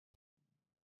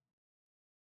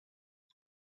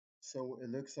So it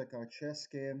looks like our chess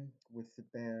game with the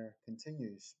bear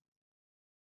continues.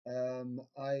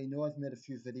 I know I've made a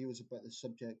few videos about the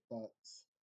subject, but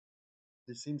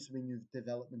there seems to be new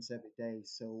developments every day,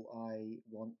 so I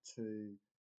want to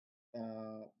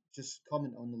uh, just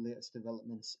comment on the latest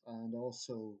developments and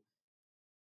also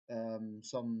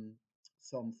some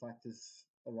factors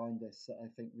around this that I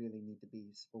think really need to be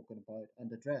spoken about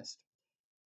and addressed.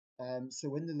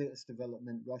 So in the latest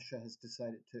development, Russia has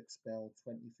decided to expel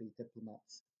 23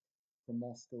 diplomats from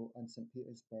Moscow and St.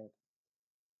 Petersburg.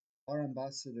 Our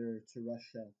ambassador to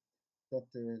Russia,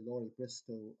 Dr. Laurie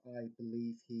Bristow, I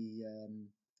believe he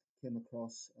came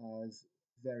across as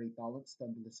very balanced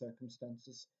under the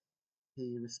circumstances.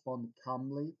 He responded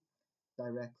calmly,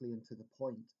 directly and to the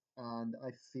point, and I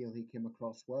feel he came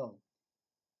across well.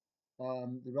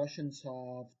 The Russians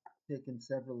have taken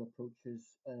several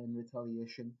approaches in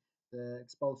retaliation. The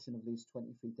expulsion of these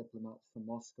 23 diplomats from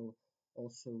Moscow,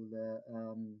 also the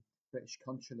British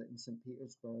consulate in St.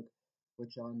 Petersburg,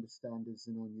 which I understand is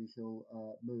an unusual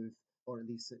move, or at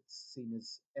least it's seen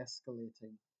as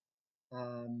escalating.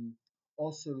 Um,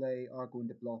 Also, they are going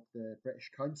to block the British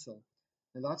Council.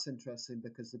 Now, that's interesting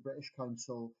because the British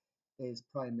Council is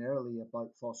primarily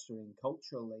about fostering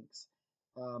cultural links.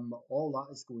 All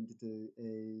that is going to do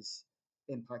is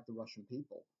impact the Russian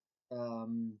people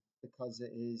because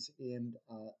it is aimed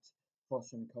at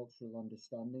fostering cultural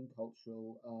understanding,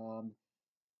 cultural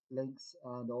links,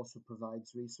 and also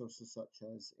provides resources such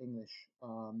as English,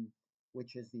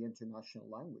 which is the international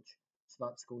language. So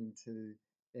that's going to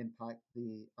impact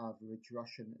the average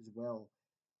Russian as well.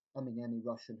 I mean, any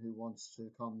Russian who wants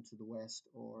to come to the West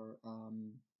or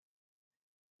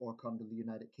come to the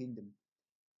United Kingdom.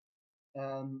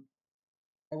 Um,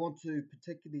 I want to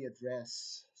particularly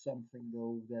address something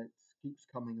though that keeps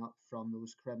coming up from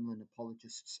those Kremlin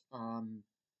apologists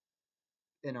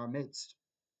in our midst.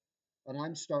 And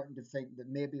I'm starting to think that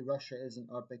maybe Russia isn't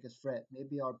our biggest threat.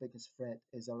 Maybe our biggest threat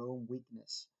is our own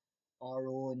weakness, our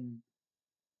own,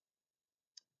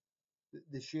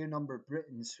 the sheer number of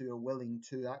Britons who are willing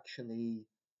to actually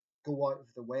go out of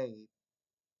the way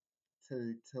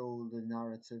to tell the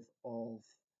narrative of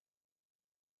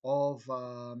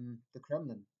the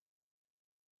Kremlin.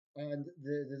 And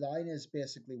the line is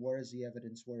basically, where is the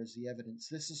evidence? Where is the evidence?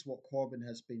 This is what Corbyn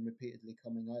has been repeatedly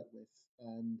coming out with.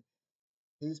 And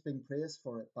he's been praised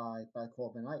for it by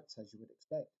Corbynites, as you would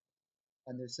expect.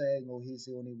 And they're saying, oh, he's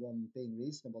the only one being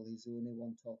reasonable, he's the only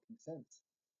one talking sense.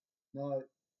 Now,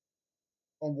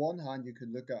 on one hand, you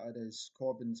could look at it as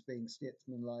Corbyn's being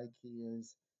statesmanlike, he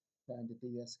is trying to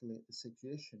de escalate the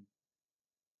situation.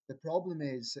 The problem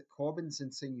is that Corbyn's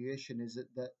insinuation is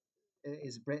that it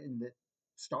is Britain that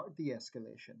started the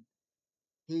escalation.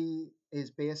 He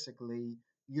is basically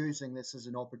using this as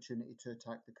an opportunity to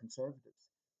attack the Conservatives.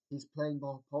 He's playing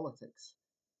politics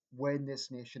when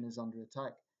this nation is under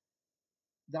attack.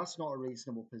 That's not a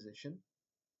reasonable position.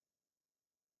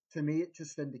 To me, it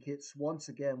just indicates once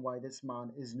again why this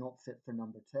man is not fit for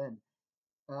number 10.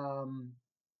 Um,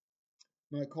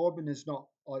 Now, Corbyn is not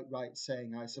outright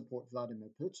saying, I support Vladimir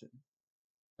Putin.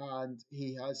 And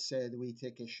he has said we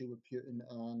take issue with Putin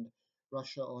and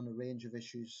Russia on a range of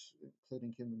issues,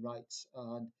 including human rights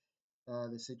and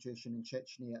the situation in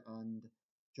Chechnya and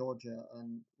Georgia.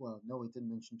 And, well, no, he didn't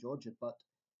mention Georgia, but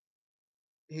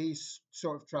he's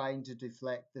sort of trying to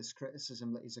deflect this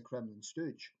criticism that he's a Kremlin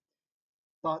stooge.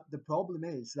 But the problem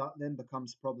is that then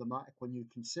becomes problematic when you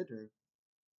consider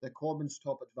that Corbyn's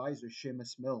top advisor,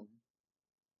 Seamus Milne,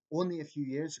 only a few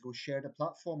years ago shared a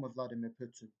platform with Vladimir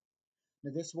Putin.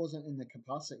 Now, this wasn't in the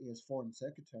capacity as Foreign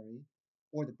Secretary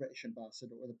or the British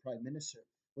Ambassador or the Prime Minister,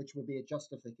 which would be a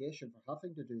justification for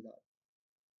having to do that.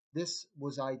 This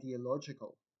was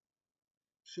ideological.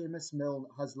 Seamus Milne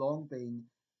has long been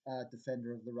a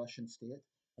defender of the Russian state,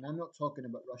 and I'm not talking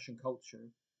about Russian culture,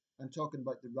 I'm talking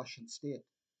about the Russian state,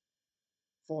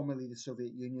 formerly the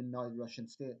Soviet Union, now the Russian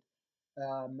state.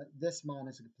 This man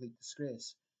is a complete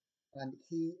disgrace, and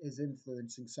he is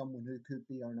influencing someone who could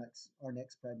be our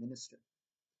next prime minister.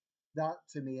 That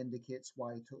to me indicates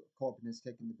why Corbyn has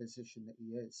taken the position that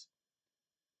he is.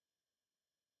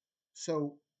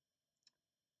 So,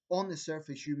 on the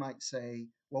surface, you might say,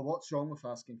 well, what's wrong with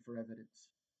asking for evidence?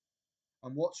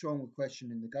 And what's wrong with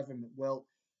questioning the government? Well,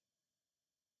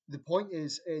 the point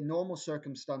is, in normal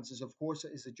circumstances, of course,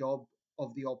 it is the job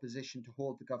of the opposition to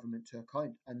hold the government to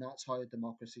account, and that's how a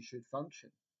democracy should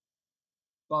function.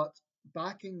 But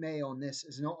backing May on this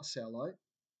is not a sellout.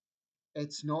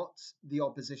 It's not the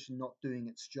opposition not doing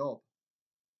its job.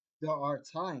 There are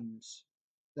times,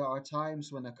 there are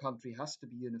times when a country has to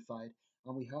be unified,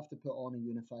 and we have to put on a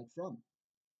unified front.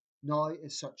 Now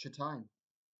is such a time.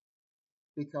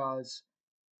 because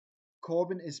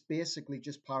Corbyn is basically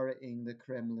just parroting the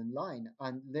Kremlin line,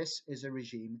 and this is a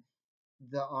regime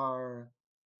that are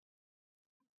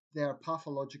they are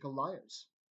pathological liars.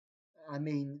 I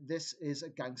mean, this is a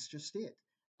gangster state,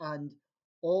 and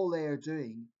all they are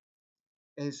doing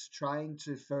is trying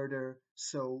to further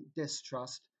sow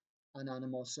distrust and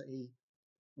animosity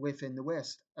within the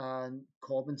West, and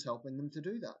Corbyn's helping them to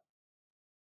do that.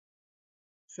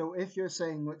 So if you're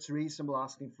saying what's reasonable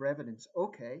asking for evidence,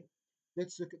 okay,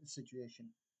 let's look at the situation.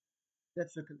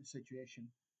 Let's look at the situation.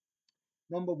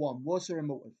 Number one, was there a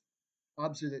motive?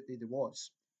 Absolutely, there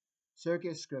was. Sergei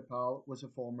Skripal was a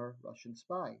former Russian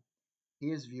spy.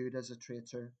 He is viewed as a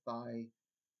traitor by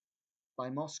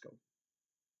Moscow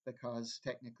because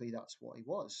technically that's what he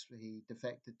was. He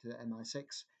defected to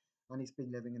MI6 and he's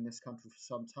been living in this country for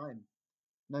some time.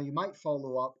 Now you might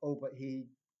follow up, oh, but he'd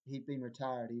been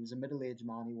retired. He was a middle-aged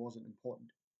man. He wasn't important.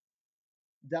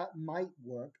 That might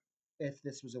work if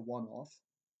this was a one-off,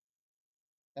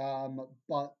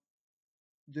 but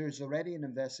there's already an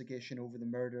investigation over the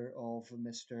murder of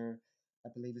Mr. I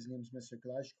believe his name's Mr.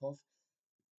 Glazkov,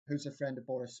 who's a friend of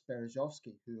Boris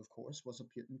Berezovsky, who of course was a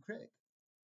Putin critic.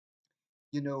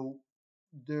 You know,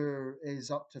 there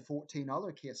is up to 14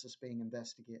 other cases being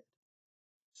investigated.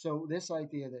 So this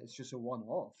idea that it's just a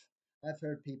one-off, I've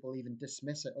heard people even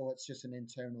dismiss it. Oh, it's just an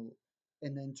internal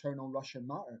Russian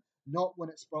matter. Not when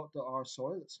it's brought to our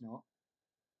soil. It's not.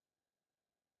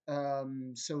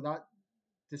 So that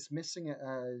dismissing it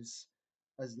as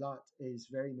that is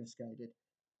very misguided.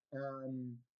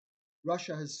 Um,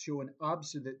 Russia has shown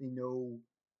absolutely no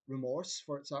remorse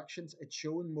for its actions. It's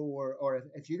shown more, or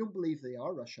if you don't believe they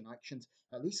are Russian actions,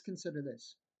 at least consider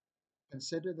this.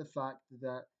 Consider the fact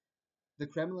that the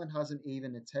Kremlin hasn't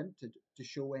even attempted to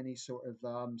show any sort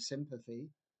of sympathy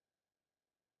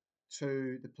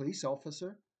to the police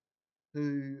officer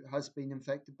who has been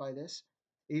infected by this.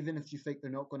 Even if you think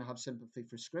they're not going to have sympathy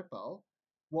for Skripal,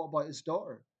 what about his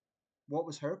daughter? What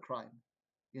was her crime?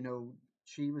 You know,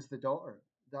 she was the daughter.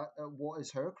 That what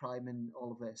is her crime in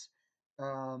all of this?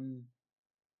 Um,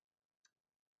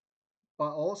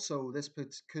 but also,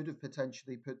 could have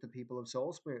potentially put the people of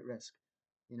Salisbury at risk.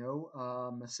 You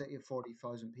know, a city of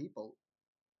 40,000 people,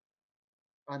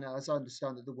 and as I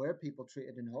understand it, there were people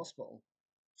treated in hospital.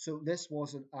 So this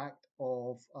was an act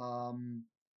of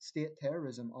state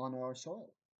terrorism on our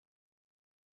soil.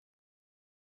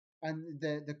 And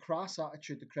the crass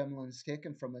attitude the Kremlin has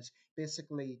taken from this,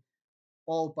 basically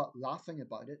all but laughing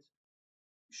about it,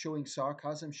 showing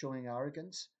sarcasm, showing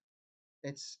arrogance,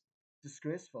 it's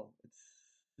disgraceful.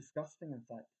 It's disgusting, in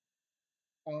fact.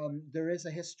 There is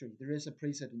a history, there is a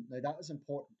precedent. Now, that is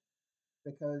important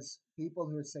because people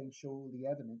who are saying show the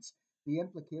evidence, the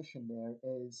implication there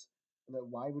is that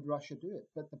why would Russia do it?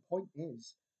 But the point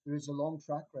is, there is a long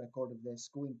track record of this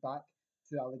going back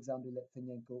to Alexander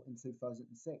Litvinenko in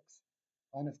 2006.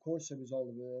 And of course, there was all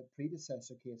of the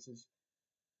predecessor cases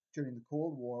during the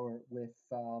Cold War with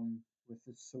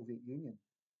the Soviet Union.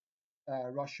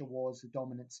 Russia was the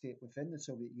dominant state within the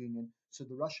Soviet Union, so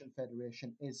the Russian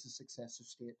Federation is the successor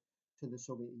state to the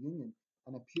Soviet Union.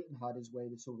 And if Putin had his way,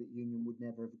 the Soviet Union would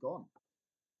never have gone.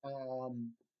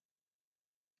 Um,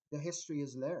 the history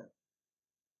is there.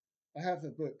 I have a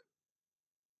book.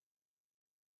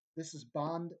 This is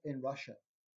banned in Russia,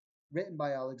 written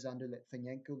by Alexander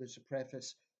Litvinenko. There's a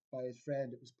preface by his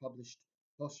friend. It was published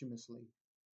posthumously.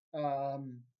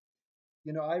 Um,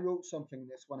 I wrote something in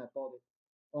this when I bought it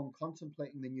on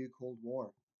contemplating the new Cold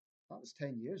War. That was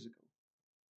 10 years ago.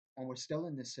 And we're still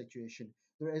in this situation.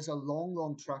 There is a long,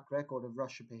 long track record of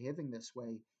Russia behaving this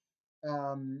way.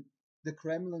 The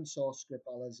Kremlin saw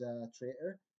Skripal as a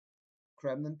traitor.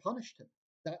 Kremlin punished him.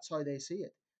 That's how they see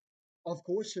it. Of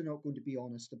course, they're not going to be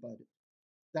honest about it.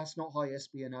 That's not how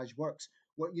espionage works.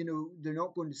 They're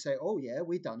not going to say, "Oh yeah,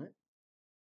 we done it."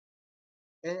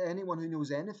 Anyone who knows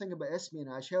anything about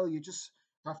espionage, hell, you just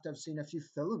have to have seen a few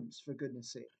films for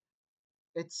goodness sake.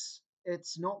 It's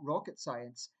not rocket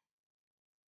science.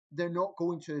 They're not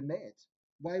going to admit it.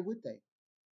 Why would they?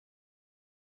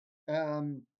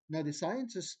 Now, the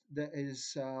scientist that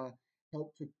is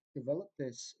helped to develop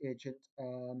this agent,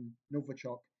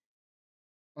 Novichok,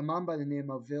 a man by the name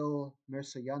of Vil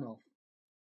Mirsayanov,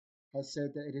 has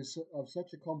said that it is of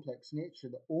such a complex nature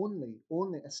that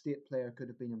only a state player could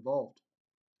have been involved.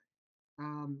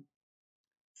 Um,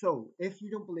 so, if you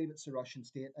don't believe it's a Russian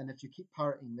state, and if you keep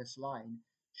parroting this line,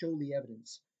 show the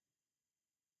evidence.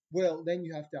 Well, then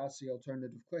you have to ask the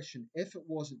alternative question: if it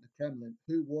wasn't the Kremlin,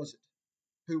 who was it?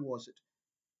 Who was it?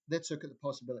 Let's look at the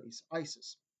possibilities.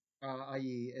 ISIS,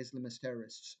 i.e., Islamist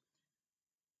terrorists.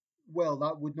 Well,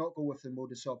 that would not go with the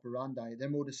modus operandi. Their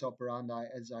modus operandi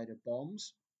is either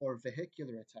bombs or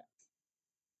vehicular attacks.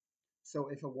 So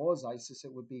if it was ISIS,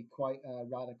 it would be quite a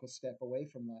radical step away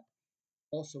from that.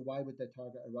 Also, why would they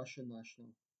target a Russian national?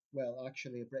 Well,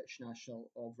 actually, a British national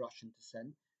of Russian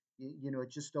descent.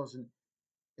 It just doesn't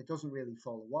really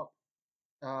follow up.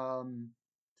 To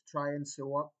try and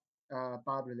sew up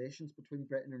bad relations between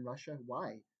Britain and Russia.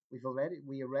 Why?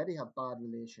 We already have bad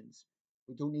relations.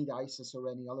 We don't need ISIS or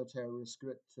any other terrorist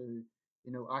group to,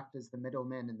 act as the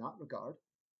middlemen in that regard.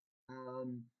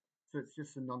 Um, so it's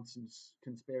just a nonsense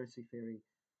conspiracy theory.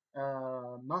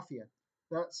 Mafia.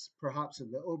 That's perhaps a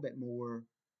little bit more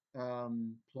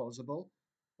plausible,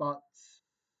 but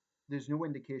there's no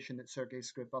indication that Sergei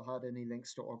Skripal had any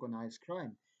links to organized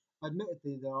crime.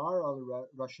 Admittedly, there are other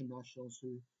Russian nationals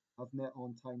who have met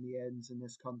on tiny ends in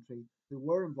this country who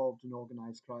were involved in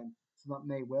organized crime, so that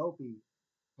may well be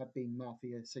have been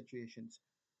mafia situations.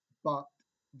 But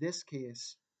this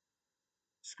case,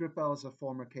 Skripal is a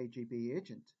former KGB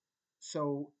agent,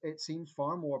 so it seems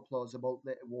far more plausible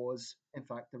that it was, in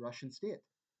fact, the Russian state.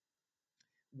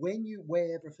 When you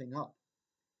weigh everything up,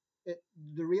 it,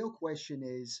 the real question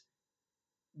is,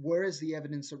 where is the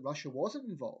evidence that Russia wasn't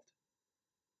involved?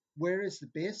 Where is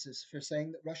the basis for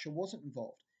saying that Russia wasn't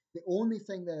involved? The only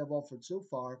thing they have offered so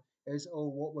far is, oh,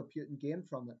 what would Putin gain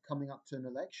from it coming up to an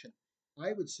election?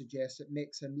 I would suggest it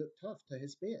makes him look tough to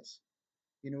his base.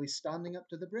 He's standing up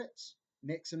to the Brits,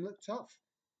 makes him look tough.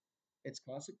 It's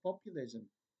classic populism.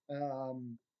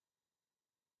 Um,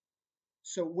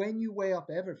 so when you weigh up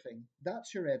everything,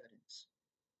 that's your evidence.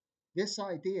 This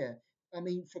idea, I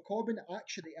mean, for Corbyn to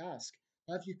actually ask,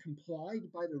 have you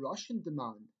complied by the Russian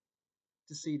demand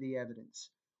to see the evidence?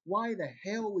 Why the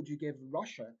hell would you give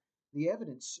Russia the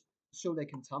evidence so they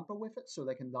can tamper with it, so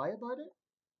they can lie about it?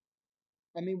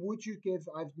 I mean, would you give,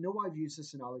 I've used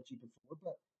this analogy before,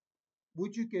 but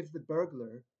would you give the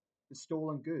burglar the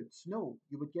stolen goods? No,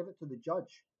 you would give it to the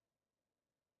judge.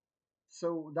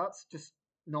 So that's just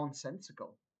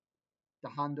nonsensical to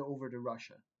hand it over to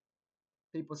Russia.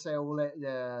 People say, oh,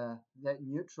 well, let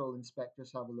neutral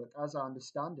inspectors have a look. As I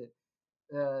understand it,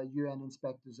 UN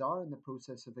inspectors are in the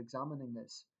process of examining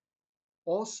this.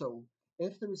 Also,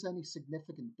 if there was any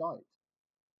significant doubt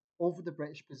over the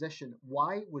British position,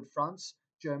 why would France,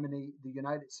 Germany, the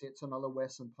United States, and other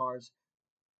Western powers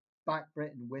back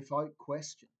Britain without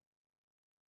question?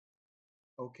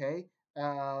 Okay.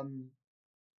 Um,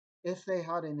 if they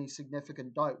had any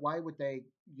significant doubt, why would they,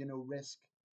 risk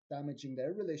damaging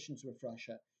their relations with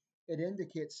Russia? It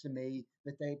indicates to me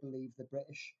that they believe the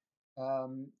British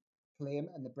um, claim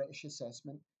and the British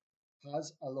assessment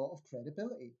has a lot of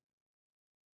credibility.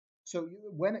 So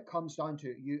when it comes down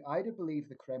to it, you either believe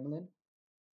the Kremlin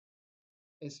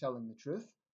is telling the truth,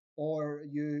 or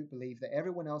you believe that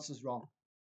everyone else is wrong.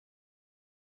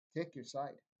 Take your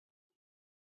side.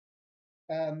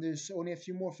 There's only a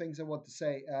few more things I want to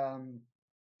say. I'm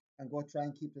going to try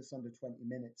and keep this under 20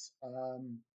 minutes.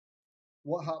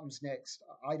 What happens next?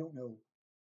 I don't know.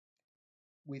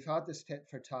 We've had this tit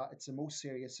for tat. It's the most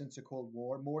serious since the Cold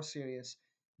War, more serious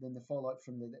than the fallout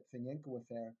from the Litvinenko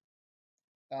affair.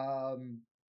 Um,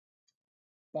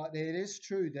 but it is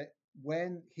true that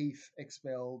when Heath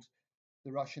expelled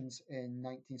the Russians in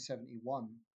 1971,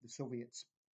 the Soviets,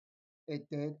 it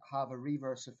did have a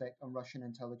reverse effect on Russian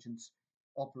intelligence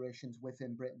operations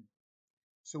within Britain.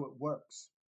 So it works.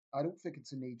 I don't think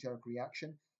it's a knee jerk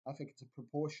reaction. I think it's a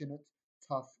proportionate,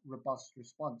 tough, robust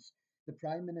response. The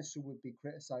Prime Minister would be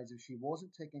criticised if she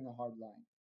wasn't taking a hard line.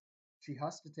 She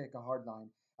has to take a hard line.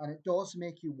 And it does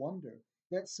make you wonder.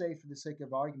 Let's say, for the sake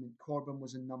of argument, Corbyn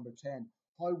was in number 10.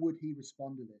 How would he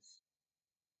respond to this?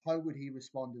 How would he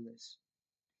respond to this?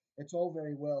 It's all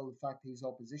very well the fact he's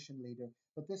opposition leader,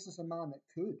 but this is a man that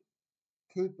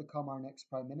could become our next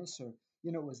prime minister.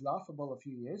 It was laughable a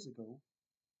few years ago,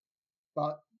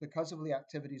 but because of the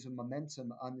activities of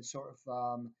momentum and the sort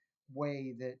of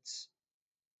way that,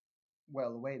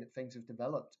 the way that things have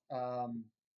developed,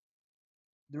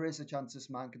 there is a chance this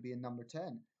man could be in number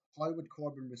 10. How would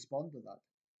Corbyn respond to that?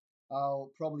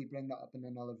 I'll probably bring that up in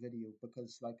another video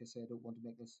because, like I said, I don't want to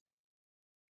make this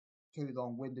too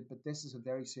long-winded, but this is a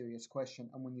very serious question.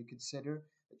 And when you consider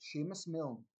that Seamus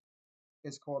Milne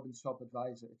is Corbyn's top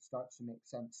advisor, it starts to make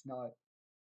sense. Now,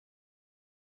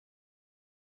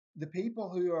 the people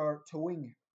who are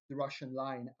towing the Russian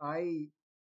line, I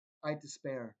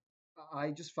despair.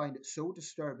 I just find it so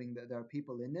disturbing that there are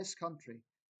people in this country,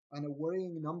 and a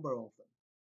worrying number of them,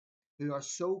 who are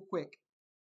so quick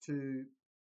to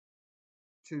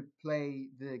play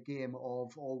the game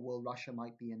of, oh well, Russia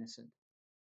might be innocent.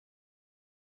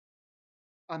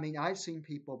 I mean, I've seen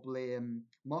people blame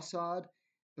Mossad,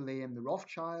 blame the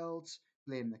Rothschilds,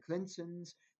 blame the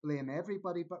Clintons, blame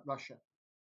everybody but Russia.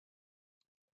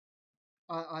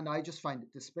 And I just find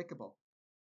it despicable.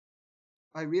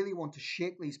 I really want to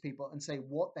shake these people and say,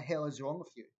 what the hell is wrong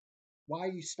with you? Why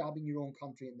are you stabbing your own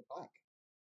country in the back?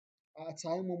 At a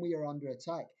time when we are under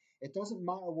attack, it doesn't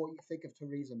matter what you think of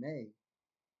Theresa May,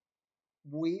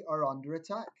 we are under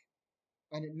attack.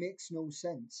 And it makes no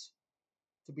sense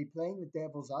to be playing the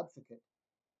devil's advocate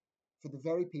for the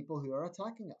very people who are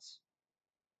attacking us.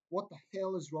 What the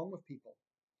hell is wrong with people?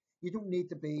 You don't need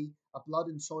to be a blood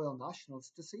and soil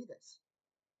nationalist to see this.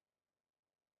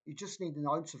 You just need an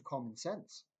ounce of common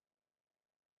sense.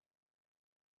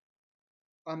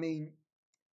 I mean,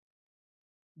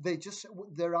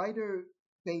 they're either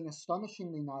being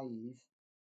astonishingly naive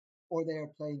or they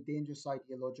are playing dangerous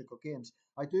ideological games.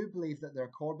 I do believe that there are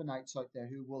Corbynites out there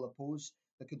who will oppose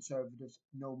the Conservatives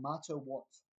no matter what.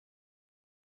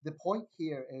 The point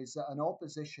here is that an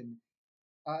opposition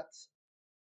at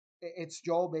its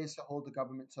job is to hold the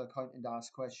government to account and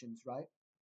ask questions, right?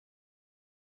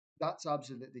 That's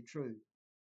absolutely true.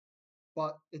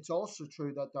 But it's also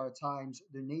true that there are times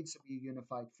there needs to be a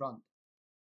unified front.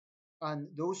 And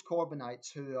those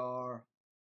Corbynites who are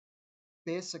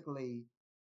basically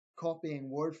copying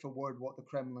word for word what the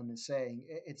Kremlin is saying,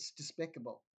 it's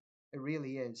despicable. It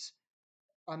really is.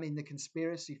 I mean, the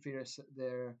conspiracy theories that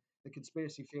they're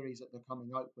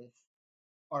coming out with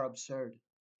are absurd.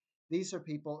 These are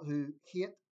people who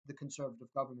hate the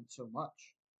conservative government so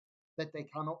much that they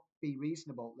cannot be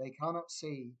reasonable. They cannot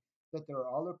see that there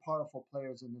are other powerful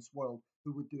players in this world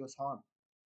who would do us harm.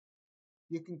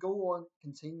 You can go on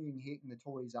continuing hating the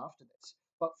Tories after this,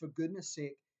 but for goodness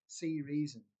sake, see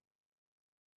reason.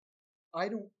 I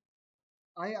don't.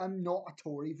 I am not a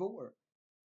Tory voter.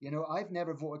 You know, I've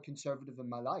never voted Conservative in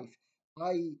my life.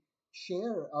 I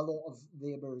share a lot of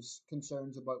Labour's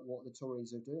concerns about what the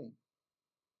Tories are doing.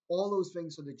 All those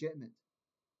things are legitimate.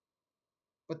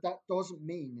 But that doesn't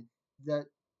mean that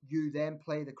you then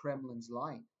play the Kremlin's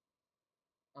line.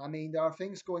 I mean, there are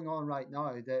things going on right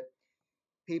now that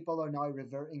people are now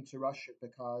reverting to Russia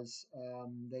because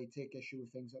they take issue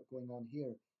with things that are going on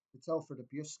here. The Telford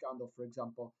abuse scandal, for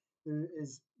example, there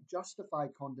is justified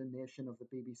condemnation of the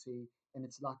BBC in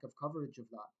its lack of coverage of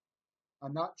that.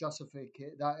 And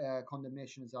that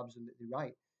condemnation is absolutely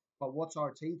right. But what's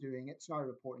RT doing? It's now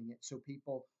reporting it. So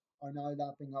people are now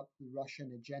lapping up the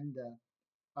Russian agenda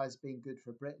as being good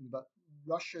for Britain. But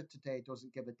Russia today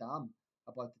doesn't give a damn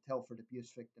about the Telford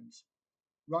abuse victims.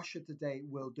 Russia today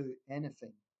will do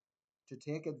anything to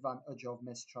take advantage of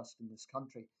mistrust in this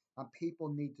country. And people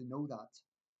need to know that.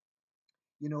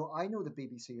 You know, I know the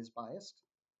BBC is biased.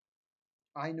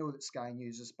 I know that Sky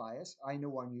News is biased. I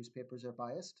know our newspapers are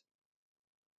biased.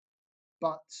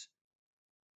 But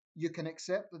you can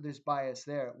accept that there's bias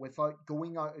there without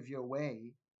going out of your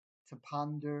way to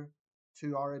pander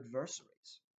to our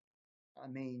adversaries. I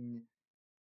mean,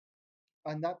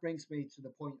 and that brings me to the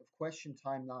point of question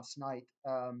time last night.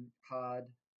 Had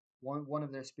one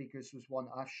of their speakers was one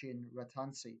Afshin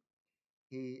Ratansi.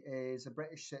 He is a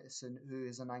British citizen who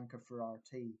is an anchor for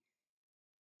RT.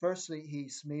 Firstly, he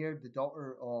smeared the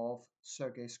daughter of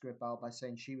Sergei Skripal by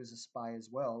saying she was a spy as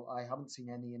well. I haven't seen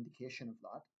any indication of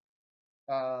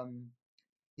that.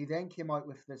 He then came out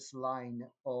with this line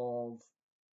of,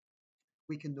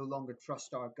 we can no longer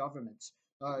trust our governments.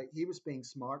 He was being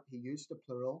smart. He used the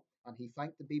plural and he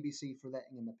thanked the BBC for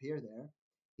letting him appear there.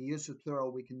 He used the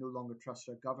plural, we can no longer trust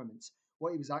our governments.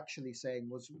 What he was actually saying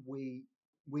was,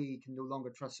 we can no longer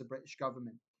trust the British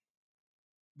government.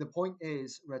 The point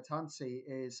is, Ratansi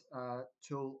is a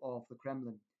tool of the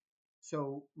Kremlin.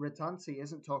 So Ratansi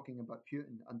isn't talking about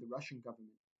Putin and the Russian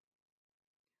government.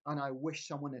 And I wish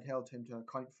someone had held him to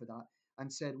account for that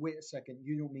and said, wait a second,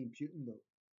 you don't mean Putin though.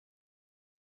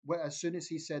 Well, as soon as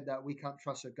he said that we can't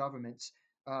trust our governments,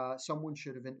 someone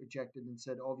should have interjected and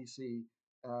said, obviously,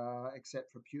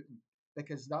 except for Putin,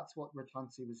 because that's what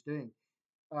Ratansi was doing.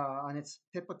 And it's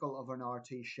typical of an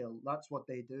RT shill. That's what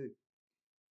they do.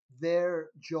 Their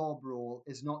job role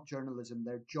is not journalism.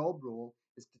 Their job role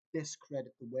is to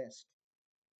discredit the West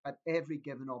at every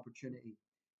given opportunity.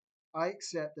 I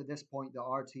accept at this point that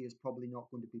RT is probably not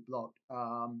going to be blocked.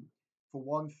 For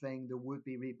one thing, there would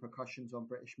be repercussions on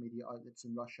British media outlets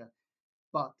in Russia.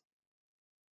 But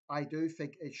I do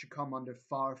think it should come under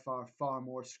far, far, far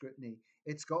more scrutiny.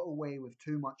 It's got away with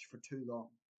too much for too long.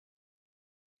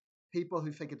 People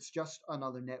who think it's just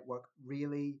another network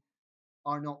really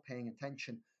are not paying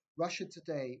attention. Russia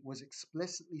Today was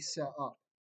explicitly set up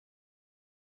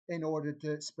in order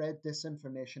to spread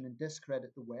disinformation and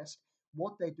discredit the West.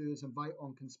 What they do is invite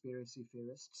on conspiracy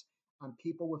theorists and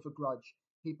people with a grudge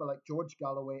people like George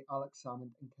Galloway, Alex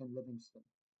Salmond, and Ken Livingstone,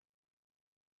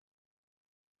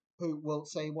 who will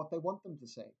say what they want them to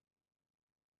say.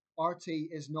 RT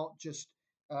is not just,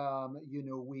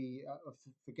 we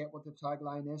forget what the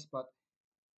tagline is, but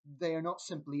they are not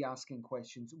simply asking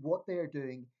questions. What they are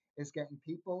doing is getting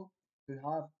people who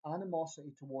have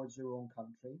animosity towards their own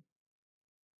country,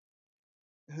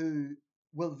 who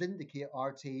will vindicate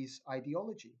RT's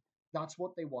ideology. That's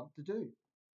what they want to do.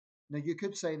 Now, you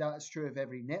could say that is true of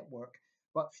every network,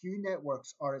 but few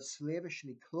networks are as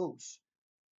slavishly close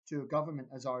to a government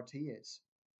as RT is.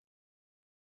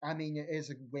 I mean, it is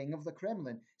a wing of the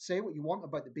Kremlin. Say what you want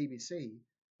about the BBC,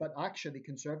 but actually,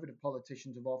 conservative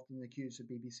politicians have often accused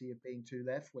the BBC of being too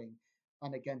left wing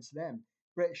and against them.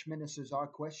 British ministers are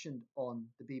questioned on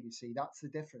the BBC. That's the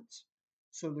difference.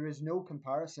 So there is no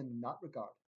comparison in that regard.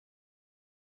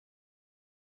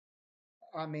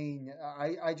 I mean,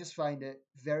 I just find it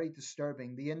very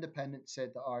disturbing. The Independent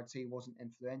said that RT wasn't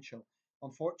influential.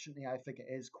 Unfortunately, I think it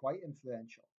is quite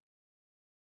influential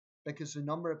because the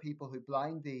number of people who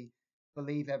blindly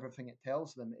believe everything it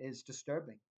tells them is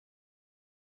disturbing.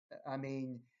 I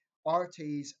mean,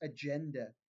 RT's agenda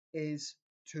is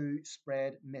to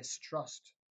spread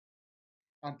mistrust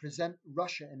and present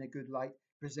Russia in a good light,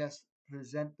 present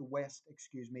the West,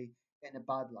 in a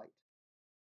bad light.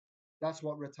 That's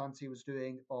what Ratanti was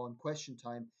doing on Question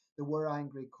Time. There were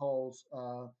angry calls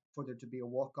for there to be a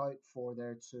walkout, for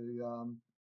there to.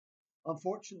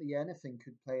 Unfortunately, anything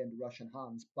could play into Russian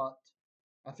hands, but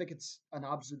I think it's an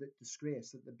absolute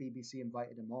disgrace that the BBC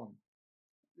invited him on,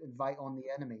 invite on the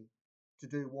enemy to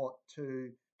do what?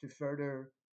 To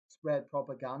further spread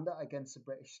propaganda against the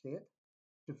British state,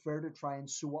 to further try and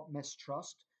sow up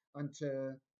mistrust, and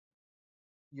to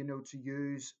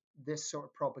use this sort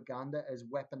of propaganda as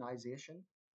weaponization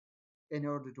in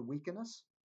order to weaken us.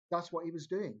 That's what he was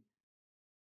doing.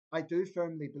 I do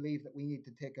firmly believe that we need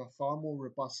to take a far more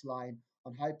robust line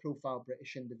on high profile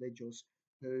British individuals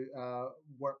who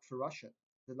work for Russia.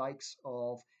 The likes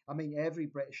of, I mean, every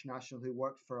British national who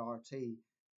worked for RT,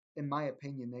 in my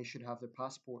opinion, they should have their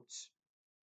passports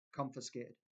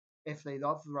confiscated. If they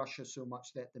love Russia so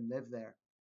much, let them live there.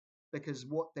 Because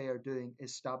what they are doing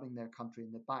is stabbing their country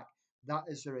in the back. That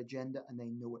is their agenda, and they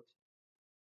know it.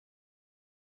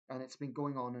 And it's been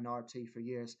going on in RT for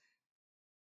years.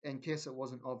 In case it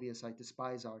wasn't obvious, I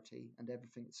despise RT and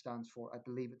everything it stands for. I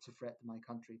believe it's a threat to my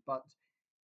country. But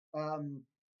um,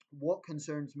 what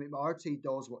concerns me, RT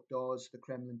does what does, the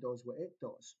Kremlin does what it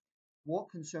does. What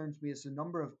concerns me is the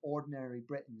number of ordinary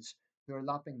Britons who are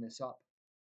lapping this up.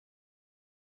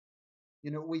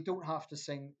 We don't have to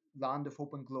sing Land of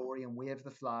Hope and Glory and wave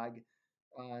the flag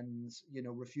and,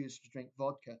 refuse to drink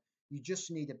vodka. You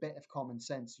just need a bit of common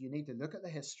sense. You need to look at the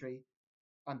history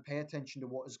and pay attention to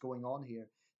what is going on here,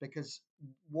 because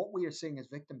what we are seeing is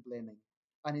victim blaming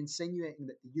and insinuating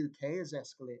that the UK has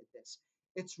escalated this.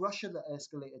 It's Russia that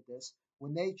escalated this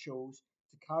when they chose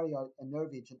to carry out a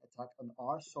nerve agent attack on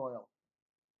our soil.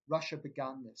 Russia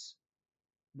began this,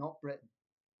 not Britain.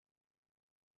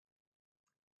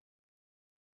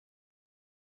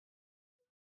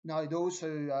 Now, those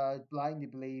who blindly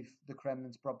believe the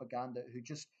Kremlin's propaganda, who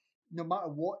just, no matter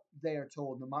what they are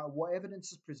told, no matter what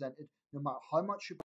evidence is presented, no matter how much